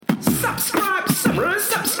Subscribe,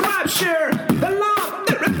 share the love,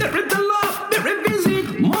 the love, visit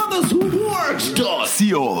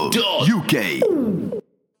motherswhoworks.co.uk.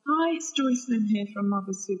 Hi, it's Joyce Lynn here from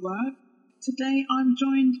Mothers Who Work. Today I'm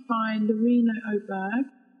joined by Lorena Oberg,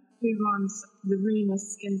 who runs Lorena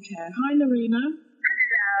Skincare. Hi, Lorena.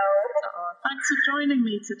 Hello. Thanks for joining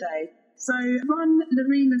me today. So, run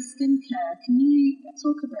Lorena Skincare. Can you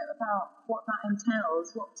talk a bit about what that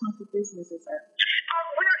entails? What type of business is it?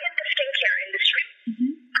 We're in the skincare industry.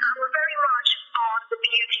 Mm-hmm. We're very much on the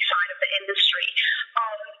beauty side of the industry.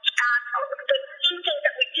 And the main thing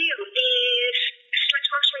that we do is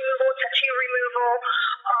stretch marks removal, tattoo removal,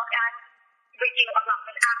 and we deal a lot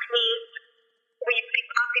with acne.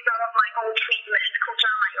 I've developed my own treatment called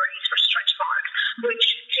derma erase for stretch marks, which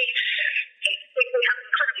we have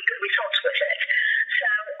incredibly good results with it. So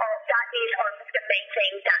that is the main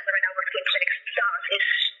thing that Lorena Oberg Skin Clinic does is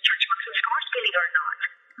stretch marks and scars, believe it or not.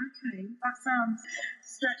 Okay, that sounds.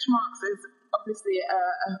 Stretch marks is obviously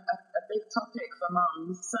a big topic for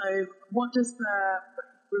mums. So, what does the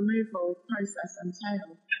removal process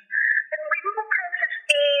entail? The removal process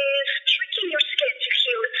is tricking your skin to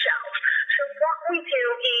heal itself. So what we do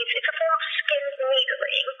is it's a form of skin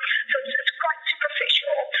needling. So it's quite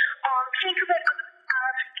superficial. Think of it as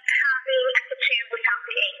having a tattoo without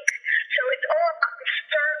the ink. So it's all about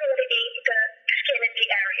disturbing the skin in the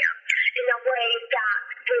area in a way that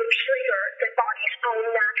will trigger the body's own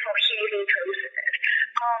natural healing processes.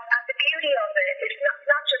 And the beauty of it is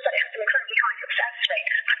not just that it has an incredibly high success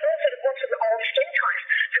rate, but also it works with all skin types.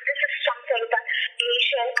 So this is something that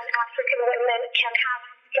Asian and African women can have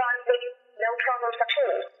done with no problems at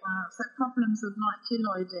all. Wow, so problems of like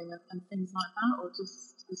keloiding and things like that, or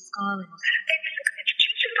just the scarring or something? It's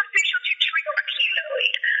too superficial to trigger a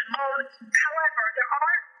keloid. However, there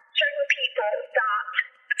are certain people that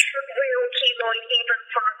will keloid even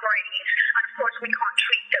from a graze, and of course we can't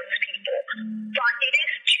treat those people. But it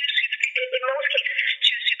is in most cases, it's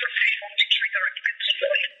too superficial to trigger a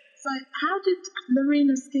keloid. So how did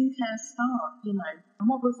Lorena Skincare start, and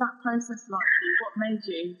what was that process like for you? What made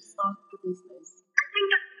you start the business? I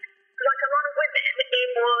think that, like a lot of women, it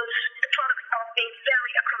was the product of a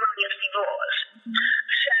very acrimonious divorce.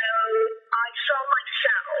 So I saw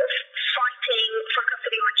myself fighting for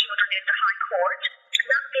custody of my children in the High Court,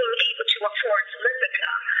 not being able to afford Elizabeth,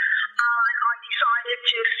 and I decided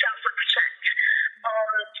to self-represent.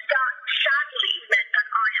 That sadly meant that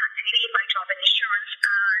I had to leave my job in insurance,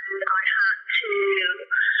 and I had to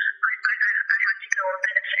go on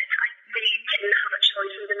benefits. I really didn't have a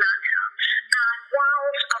choice in the matter. And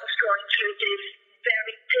whilst I was going through this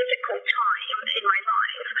very difficult time in my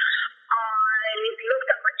life, I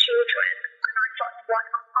looked at my children and I thought, what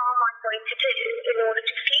am I going to do in order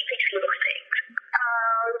to feed these little things?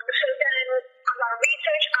 So then I got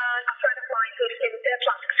research, and a friend of mine who's in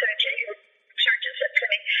plastic surgeon said to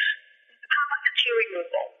me, how about tattoo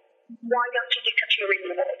removal? Why don't you do tattoo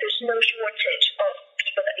removal? There's no shortage of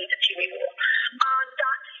people that need tattoo removal. And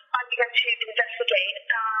I began to investigate,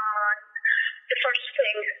 and the first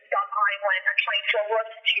thing that I went and trained for was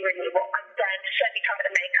tattoo removal, and then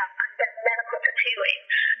semi-permanent makeup, and then medical tattooing.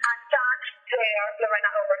 And that's where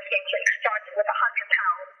Lorena Oberg Skin Clinic started with £100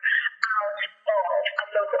 out of a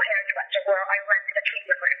local hairdresser where I rented a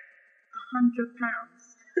treatment room.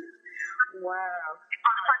 £100? Wow.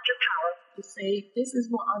 £100. You see, this is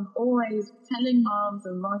what I'm always telling moms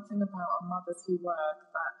and writing about on Mothers Who Work,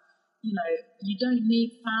 that, you don't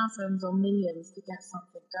need thousands or millions to get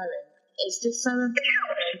something going. It's just so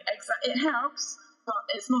important. It helps, but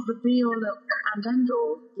it's not the be-all and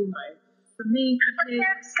end-all, For me, but there's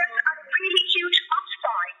a really huge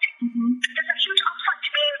upside. Mm-hmm. There's a huge upside to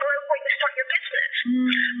being broke when you start your business.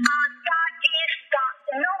 Mm-hmm. And that is that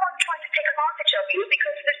no one tries to take advantage of you,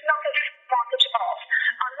 because there's nothing to take advantage of.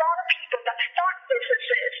 A lot of people that start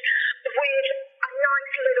businesses with a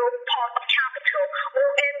nice little pot of capital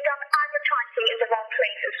will end up advertising in the wrong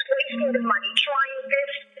places, wasting the money, trying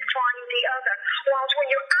this, trying the other. Whilst when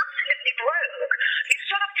you're absolutely broke, you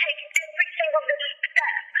sort of take every single little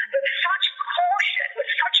step with such caution,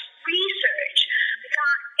 with such research,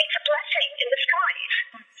 that it's a blessing in disguise.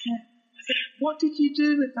 That's it. So what did you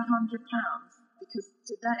do with the £100? Because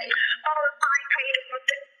today...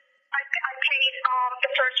 I paid the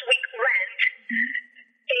first week rent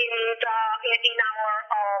in our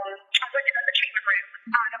I rented at the treatment room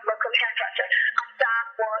at a local hairdresser, and that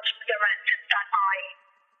was the rent that I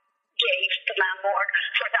gave the landlord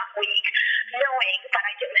for that week, knowing that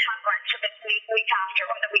I didn't have rent for the week after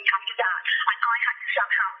or the week after that, and I had to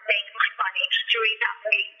somehow make my money during that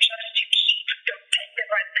week just to keep the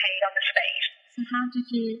rent paid on the space. So how did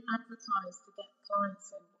you advertise to get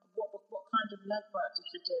clients in? What kind of legwork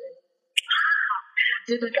did you do?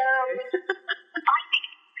 I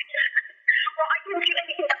think, well, I didn't do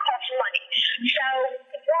anything that cost money. So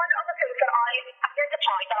one of the things that I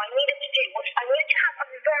identified that I needed to do was I needed to have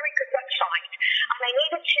a very good website, and I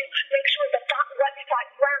needed to make sure that that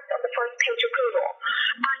website ranked on the first page of Google.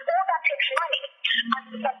 And all that takes money. I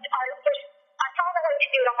found a way to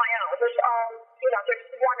do it on my own. There's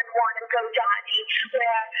one-on-one and GoDaddy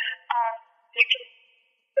where you can.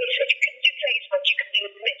 If you can do Facebook, you can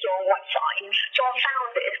make your own website. So I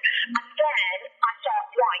found it. And then I thought,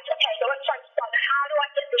 right, okay, the website's done. How do I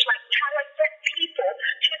get this right? How do I get people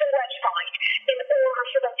to the website in order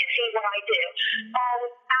for them to see what I do?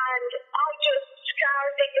 And I just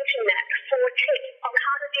scoured the internet for tips on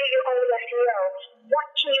how to do your own SEO. What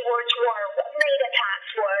keywords were, what meta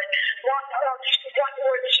tags were, what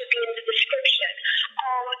words should be in the description.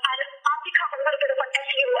 And I've become a little bit of an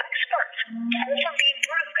SEO expert. And from being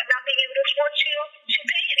broke and not being able to afford to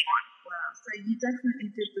pay anyone. Wow, so you definitely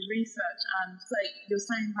did the research, and so you're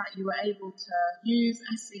saying that you were able to use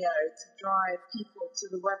SEO to drive people to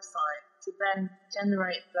the website to then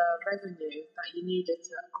generate the revenue that you needed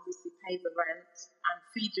to obviously pay the rent and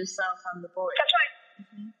feed yourself and the boys. That's right.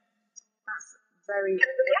 Mm-hmm. That's very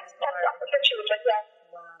inspiring. The children, yeah.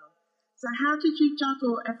 Wow. So how did you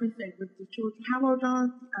juggle everything with the children? How old are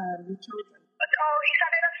your children?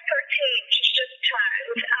 Isabella's 13. She's just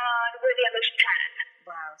turned. William is 10.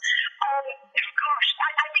 Wow. Gosh,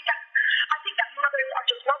 I think that mothers are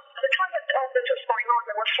just not. At the time that all this was going on,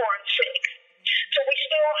 they were 4 and 6. So we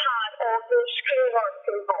still had all the school runs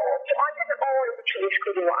involved. So I did it all in between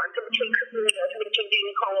school runs, in between meals, in between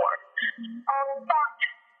doing homework. But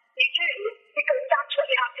you do, because that's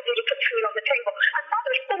what you have to do to put food on the table. And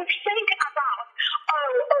mothers don't think about,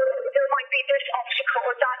 there might be this obstacle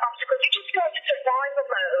or that obstacle. You just go into survival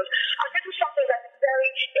mode. And this is something that's very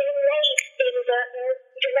innate in the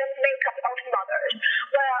makeup of mothers,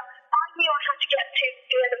 where I knew I had to get to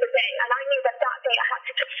the end of the day, and I knew that day I had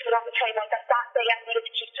to put food on the table, that day I needed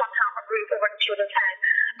to keep somehow a roof over the children's head.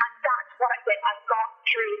 And that's what I did. I got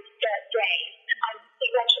through the day. And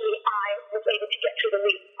eventually I was able to get through the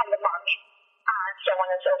week and the month, and so on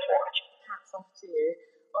and so forth. Hats off to you.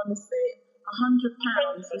 Honestly,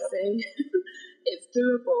 £100, you see, it's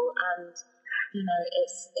doable, and you know,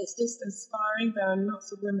 it's just inspiring. There are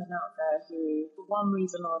lots of women out there who, for one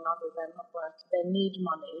reason or another, they're not working, they need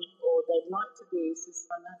money, or they'd like to be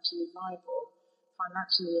financially viable,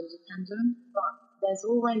 financially independent, but there's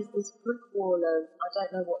always this brick wall of, I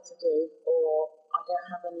don't know what to do, or I don't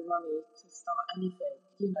have any money to start anything.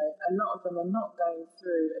 You know, a lot of them are not going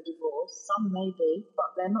through a divorce. Some may be,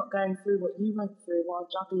 but they're not going through what you went through while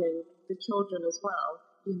juggling the children as well.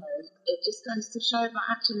 You know, it just goes to show that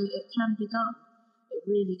actually it can be done. It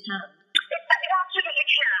really can. It absolutely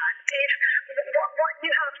can. What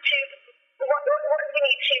you have to, what you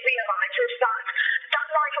need to realise is that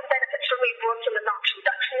life and benefits for me was in the natural.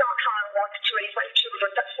 That's not how I wanted to raise my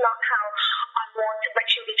children. That's not how I wanted my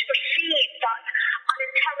children to perceive that an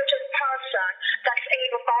intelligent person that's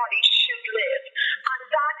able-bodied should live. And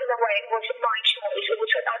that, in a way, was my choice. It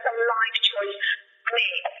was a life choice for me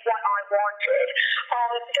of what I wanted.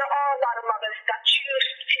 There are a lot of mothers that choose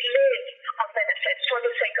to live on benefits for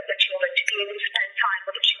the sake of the children, to be able to spend time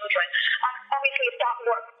with the children. Obviously, if that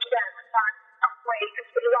works for them, that's a way to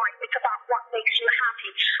life. It's about what makes you happy.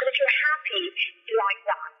 And if you're happy like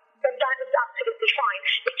that, then that is absolutely fine.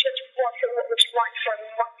 It just wasn't what was right for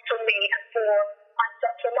me and for my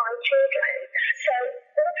children. So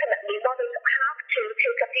ultimately, mothers have to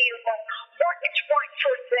take a view of what is right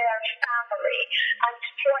for their family and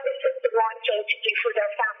what is the right thing to do for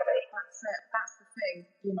their family. That's it. That's the thing.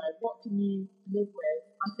 You know, what can you live with?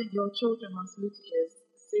 I think your children must look at you as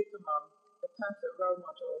super mum, the perfect role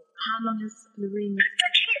model. How long is Lorena? My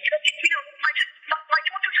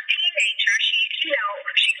daughter's a teenager. She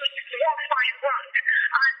walks by and runs,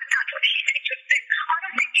 and that's what teenagers do. I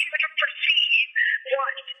don't think children perceive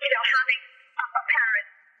what having a parent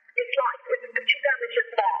is like. To them, it's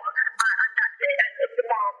just mom, and that's it. And it's the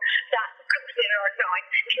mom that cooks dinner at night.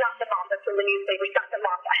 It's not the mom that's in the newspaper. It's not the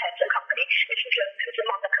mom that heads the company. It's the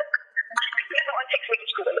mom that cooks. And takes me to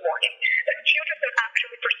school in the morning. And children don't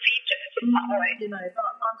actually perceive it that way. You know,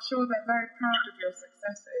 but I'm sure they're very proud of your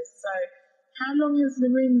successes. So, how long has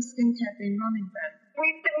Lorena Skincare been running then?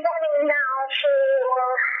 We've been running now for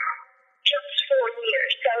just 4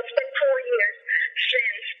 years. So it's been 4 years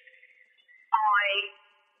since I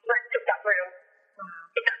rented that room.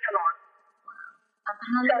 Wow. In that salon. Wow. And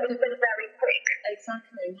how long it's been very quick.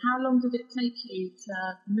 Exactly. How long did it take you to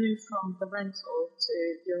move from the rental to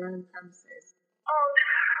your own premises?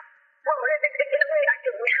 Well, in a way, I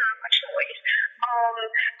didn't have a choice.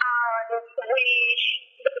 the lease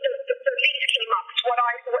came up. So what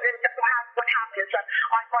happened is that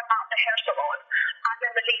I bought out the hair salon, and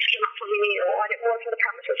then the lease came up for renewal, and it wasn't the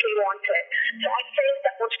premises we wanted. So I think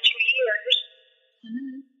that was 2 years.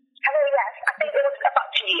 Hello, yes, I think it was about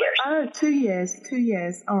 2 years. Oh, 2 years, 2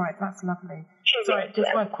 years. All right, that's lovely. Sorry, it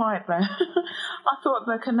just went quiet there. I thought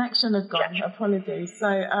the connection had gone. Yeah. Apologies. So,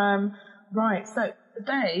 right, so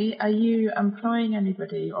today, are you employing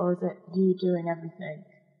anybody, or is it you doing everything?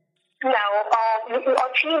 No,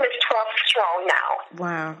 our team is 12 strong now.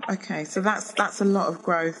 Wow, okay, so that's a lot of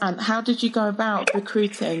growth. And how did you go about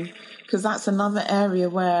recruiting? Because that's another area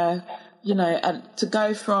where, you know, to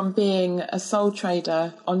go from being a sole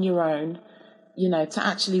trader on your own, you know, to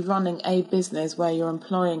actually running a business where you're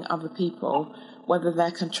employing other people, whether they're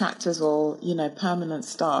contractors or, you know, permanent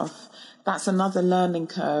staff, that's another learning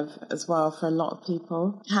curve as well for a lot of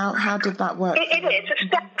people. How did that work? It is. It's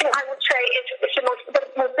definitely, I would say, it's the most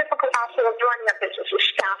difficult aspect of running a business is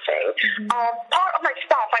staffing. Part of my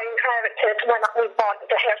staff I inherited when we bought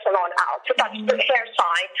the hair salon out. So that's the hair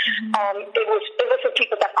side. It wasn't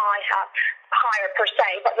people that I have hired per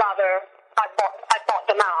se, but rather I bought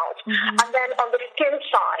them out. And then on the skin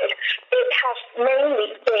side, it has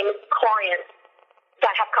mainly been clients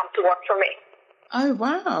that have come to work for me. Oh,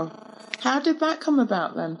 wow. How did that come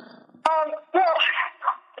about then? Well,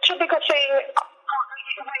 typical thing,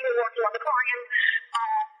 when you're working on the client,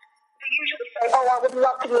 they usually say, oh, I would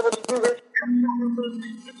love to be able to do this.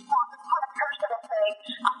 It's quite a personal thing.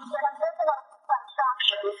 But I'm working on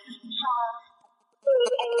satisfaction from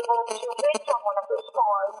being able to win someone of this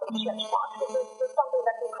stars and stretch marks. There's something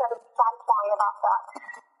that's incredibly satisfying about that.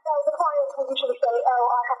 So the clients will usually say, oh,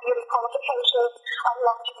 I have beauty qualifications, I'd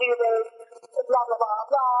love to do this, blah, blah, blah,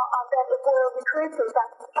 blah. And then if we're recruiting,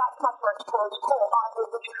 that's my first port of call. I will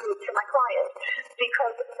recruit to my clients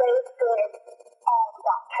because they've been on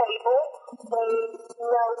that table. They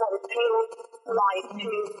know what it feels like to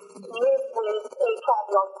live with a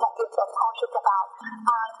problem that you're self-conscious about.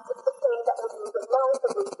 And the thing that we need the most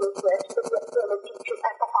of this business is the ability to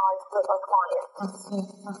empathize with our clients. That's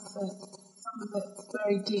it. Some of it's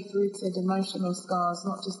very deep-rooted emotional scars,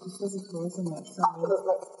 not just the physical, isn't it? So,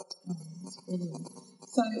 absolutely. That's brilliant.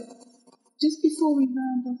 So, just before we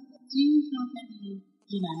round off, do you have any,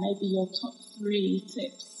 you know, maybe your top 3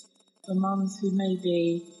 tips for mums who may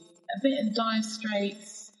be a bit in dire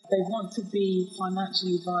straits, they want to be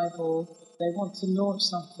financially viable, they want to launch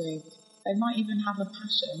something, they might even have a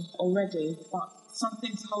passion already, but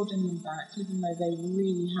something's holding them back, even though they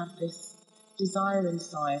really have this desire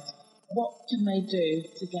inside. What can they do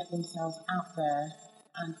to get themselves out there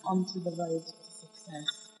and onto the road to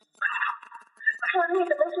success? For me,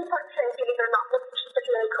 the most important thing, believe it or not, was to keep it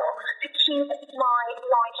local, to keep my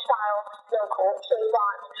lifestyle local, so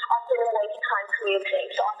that I didn't waste time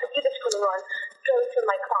creating. So I could do the school run, go to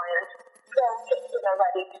my client, go get dinner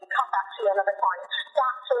ready, come back to another client.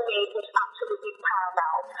 That for me was absolutely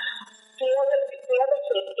paramount. The other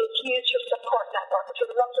thing is use your support network. If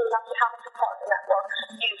you're lucky enough to have a support network,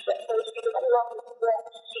 use it. Those people that love you, want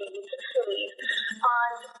to see you succeed.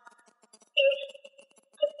 And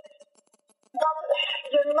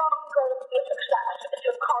you're not going to be a success if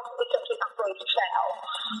you're constantly thinking I'm going to fail.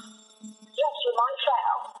 Yes, you might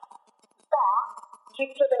fail, but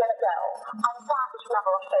you've given it a go, and that is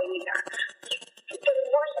never a failure. The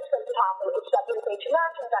worst that's going to happen is that you're going to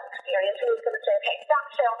learn from that experience, and you're going to say, okay, that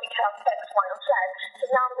failed because X, Y, and Z, so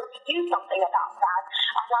now I'm going to do something about that,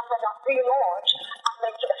 and I'm going to relaunch and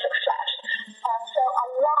make it a success. So a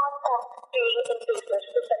lot of being in business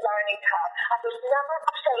is a learning curve, and there's never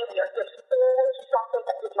a failure, there's always something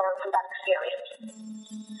that you learn from that experience.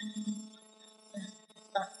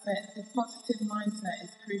 That's it. The positive mindset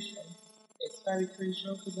is crucial. It's very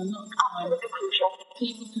crucial because a lot of times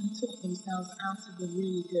people can talk themselves out of a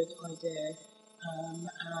really good idea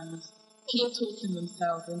and keep talking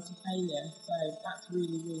themselves into failure. So that's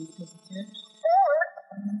really, really positive. Or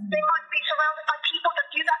they might be surrounded by people that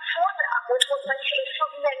do that for them, which was my case for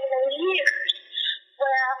many, many years,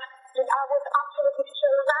 where I was absolutely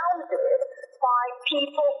surrounded by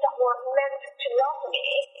people that were meant to love me,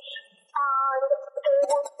 and they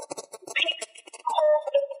would pick holes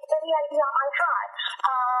in any idea I had.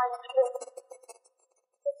 And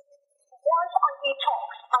once I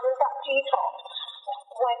detoxed, and in that detox,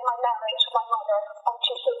 when my marriage, my mother, and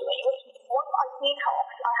 2 siblings, once I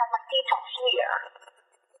detoxed, I had my detox year,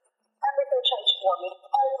 everything changed for me.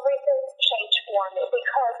 Everything changed for me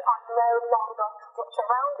because I'm no longer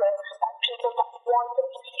surrounded by people that wanted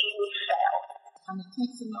to see me fail. And it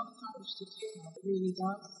takes a lot of courage to do that. It really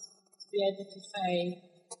does. To be able to say,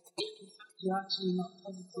 if you're actually not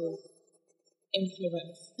positive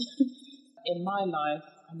influence in my life.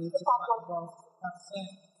 I need to cut them off. That's it.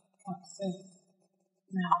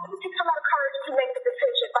 No. It takes a lot of courage to make the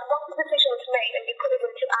decision, but once the decision is made and you put it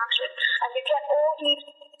into action and you get all these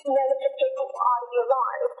negative people out of your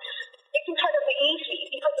life, it's incredibly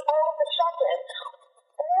easy because all of a sudden,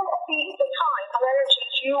 all of the time and energy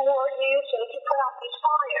you were using to put out these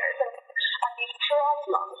fires and these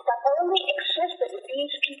problems that only existed in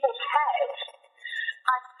these people's heads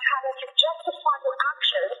and having to justify your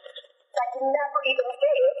actions that you never even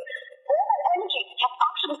did, all that energy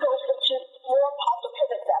actually goes into more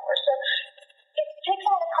positive endeavor. So it takes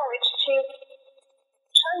a lot of courage to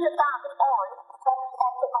turn your back on a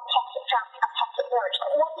toxic family, a toxic marriage.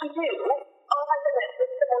 But once you do, oh my goodness,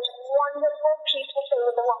 it's the most wonderful, peaceful thing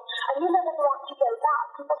in the world. And you never want to go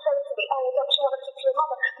back. People say to me, oh, don't you want to speak to your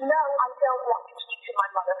mother? No, I don't want to speak to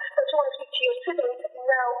my mother. Don't you want to speak to your siblings?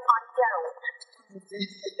 No, I don't. They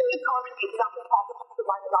contribute nothing positive to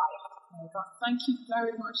my life. Thank you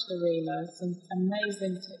very much, Lorena. Some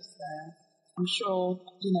amazing tips there. I'm sure,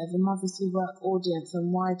 the Mothers Who Work audience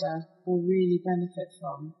and wider will really benefit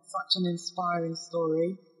from such an inspiring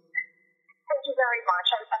story. Thank you very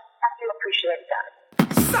much. I do appreciate that.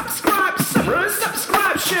 Subscribe,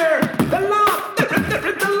 share, the love,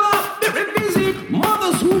 visit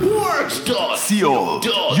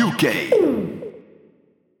motherswhoworks.co.uk.